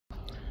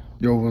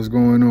Yo, what's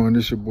going on?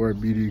 This your boy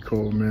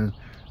B.D.Kold, man.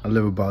 I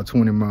live about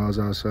 20 miles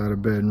outside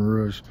of Baton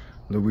Rouge,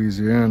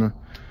 Louisiana.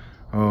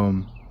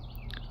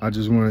 I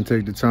just want to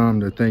take the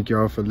time to thank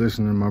y'all for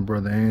listening to my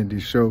brother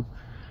Andy's show.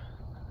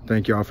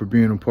 Thank y'all for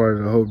being a part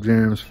of the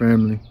HopeJamz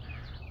family.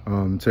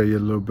 Tell you a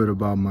little bit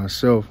about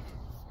myself.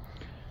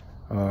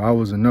 I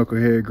was a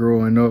knucklehead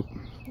growing up.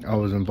 I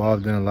was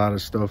involved in a lot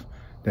of stuff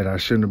that I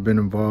shouldn't have been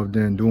involved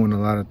in, doing a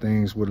lot of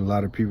things with a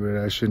lot of people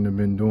that I shouldn't have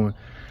been doing.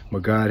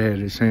 But God had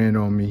his hand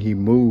on me. He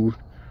moved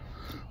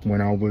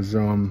when I was,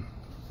 well,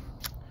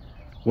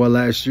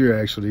 last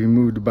year actually. He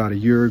moved about a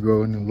year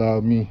ago and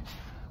allowed me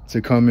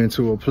to come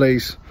into a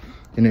place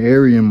in an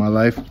area in my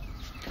life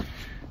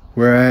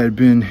where I had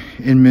been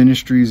in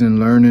ministries and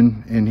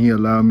learning, and he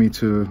allowed me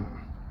to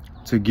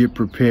get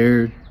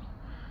prepared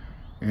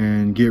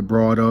and get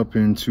brought up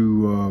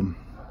into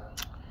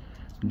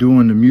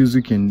doing the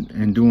music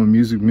and doing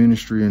music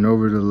ministry. And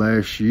over the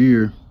last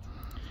year,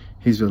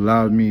 he's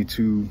allowed me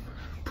to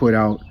put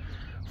out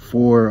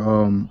 4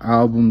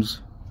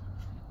 albums,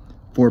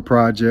 4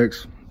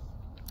 projects.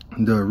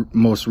 The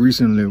most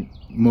recent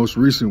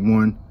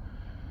one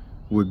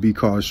would be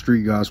called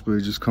Street Gospel.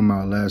 It just come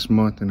out last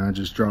month, and I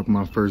just dropped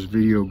my first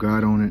video,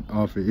 God on it,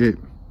 off of it.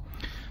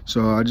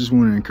 So I just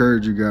want to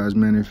encourage you guys,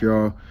 man, if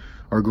y'all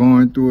are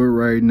going through it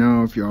right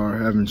now, if y'all are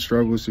having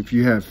struggles, if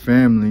you have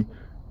family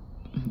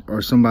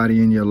or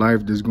somebody in your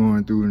life that's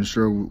going through and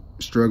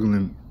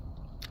struggling,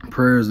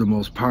 prayer is the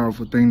most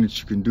powerful thing that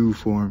you can do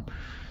for them.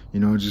 You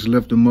know, just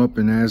lift them up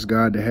and ask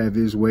God to have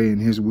his way and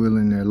his will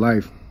in their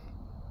life.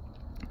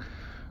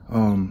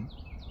 You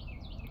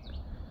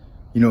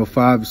know,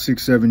 5,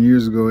 6, 7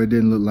 years ago, it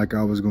didn't look like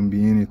I was going to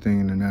be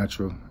anything in the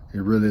natural. It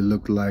really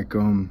looked like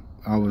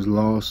I was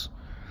lost,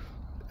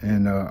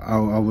 and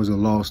I was a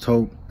lost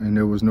hope, and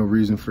there was no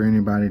reason for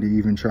anybody to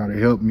even try to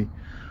help me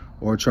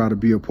or try to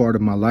be a part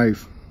of my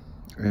life.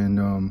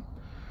 And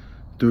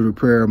through the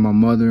prayer of my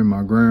mother and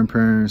my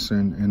grandparents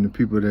and the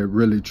people that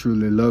really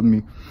truly love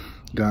me,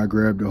 God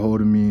grabbed a hold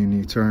of me and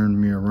he turned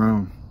me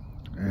around,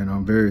 and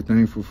I'm very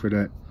thankful for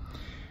that.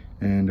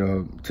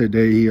 And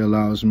today he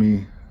allows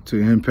me to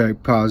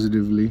impact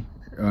positively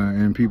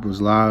in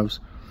people's lives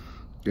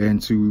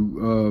and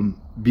to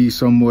be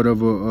somewhat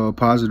of a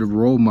positive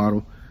role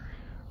model.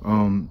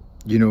 You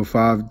know,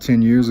 5,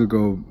 10 years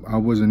ago, I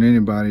wasn't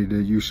anybody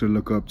that you should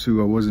look up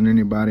to. I wasn't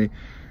anybody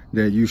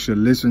that you should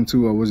listen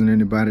to. I wasn't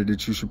anybody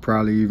that you should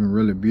probably even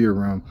really be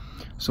around.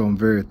 So I'm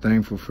very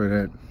thankful for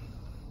that.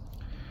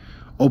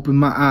 Opened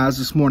my eyes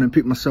this morning,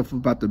 picked myself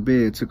up out the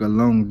bed, took a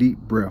long, deep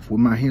breath with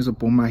my hands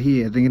up on my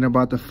head, thinking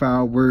about the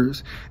foul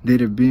words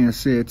that have been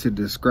said to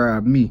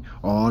describe me,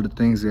 all the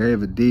things that I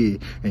ever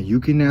did. And you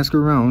can ask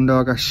around,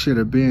 dog, I should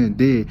have been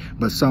dead,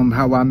 but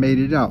somehow I made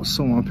it out.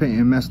 So I'm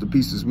painting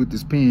masterpieces with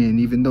this pen.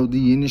 Even though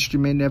the industry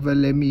may never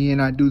let me in,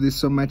 I do this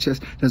so my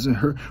chest doesn't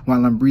hurt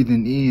while I'm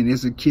breathing in.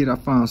 As a kid, I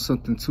found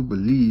something to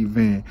believe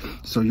in.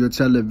 So your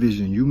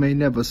television, you may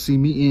never see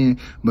me in,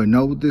 but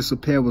know this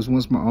pair was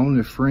once my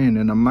only friend,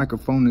 and a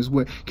microphone is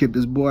what kept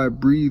this boy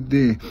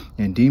breathing.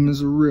 And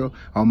demons are real.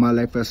 All my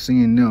life I've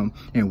seen them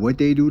and what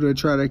they do to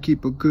try to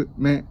keep a good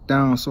man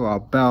down. So I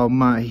bow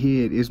my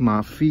head as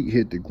my feet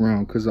hit the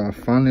ground, because I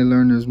finally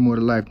learned there's more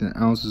to life than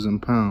ounces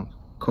and pounds.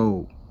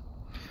 Cold.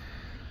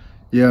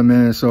 Yeah,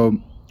 man. So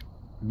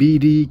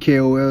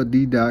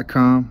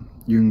B.D.Kold.com.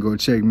 You can go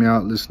check me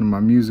out, listen to my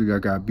music. I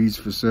got beats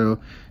for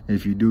sale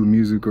if you do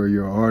music or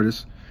you're an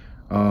artist.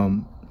 I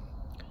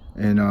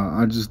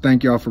just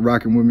thank y'all for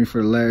rocking with me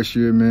for the last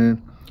year,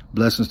 man.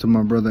 Blessings to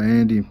my brother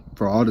Andy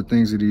for all the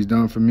things that he's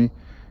done for me.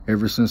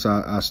 Ever since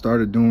I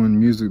started doing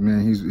music,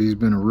 man, he's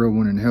been a real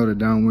one and held it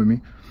down with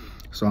me.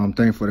 So I'm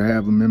thankful to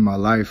have him in my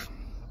life.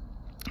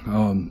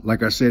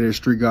 Like I said, that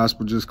Street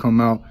Gospel just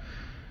come out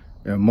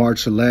in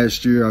March of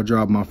last year. I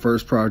dropped my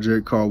first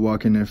project called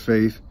Walking in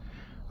Faith.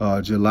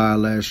 July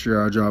last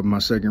year, I dropped my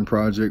second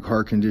project,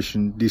 Heart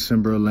Condition.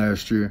 December of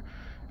last year,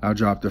 I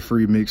dropped a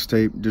free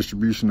mixtape,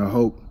 Distribution of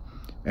Hope.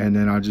 And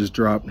then I just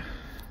dropped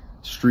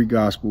Street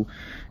Gospel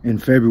in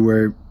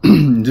February.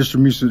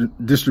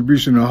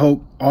 Distribution of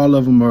Hope. All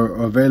of them are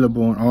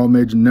available on all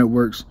major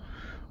networks,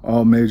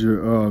 all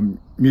major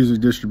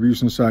music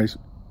distribution sites.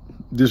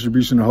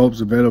 Distribution of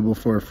Hope's available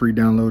for a free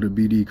download at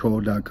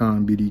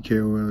B.D.Kold.com,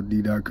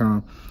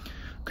 B.D.Kold.com.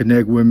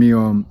 Connect with me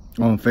on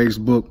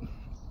Facebook,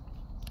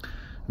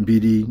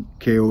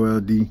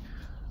 B.D.Kold.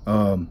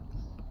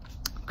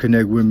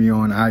 Connect with me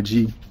on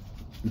IG,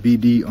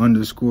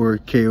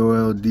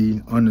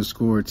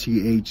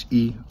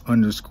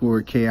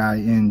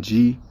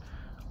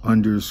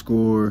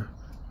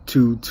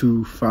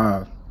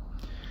 BD_KOLD_THE_KING_225.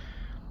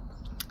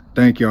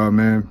 Thank y'all,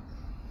 man,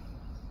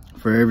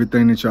 for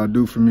everything that y'all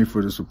do for me,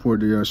 for the support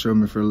that y'all showed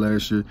me for the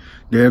last year.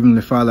 Dear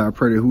Heavenly Father, I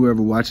pray that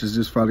whoever watches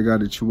this, Father God,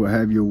 that you will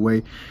have your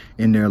way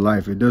in their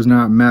life. It does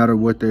not matter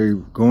what they're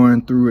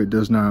going through. It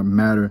does not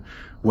matter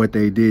what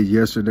they did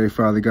yesterday,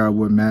 Father God.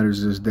 What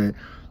matters is that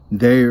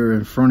they are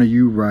in front of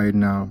you right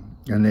now,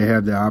 and they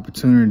have the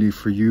opportunity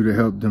for you to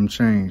help them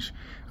change.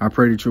 I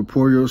pray that you'll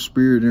pour your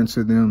spirit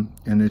into them,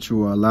 and that you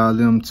will allow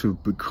them to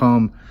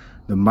become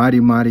the mighty,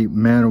 mighty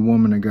man or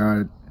woman of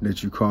God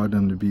that you called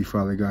them to be,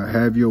 Father God.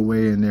 Have your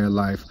way in their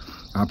life.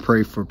 I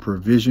pray for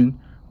provision,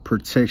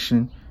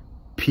 protection,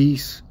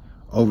 peace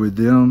over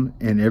them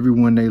and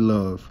everyone they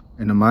love.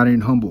 In the mighty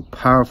and humble,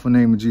 powerful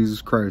name of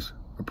Jesus Christ,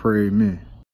 I pray, amen.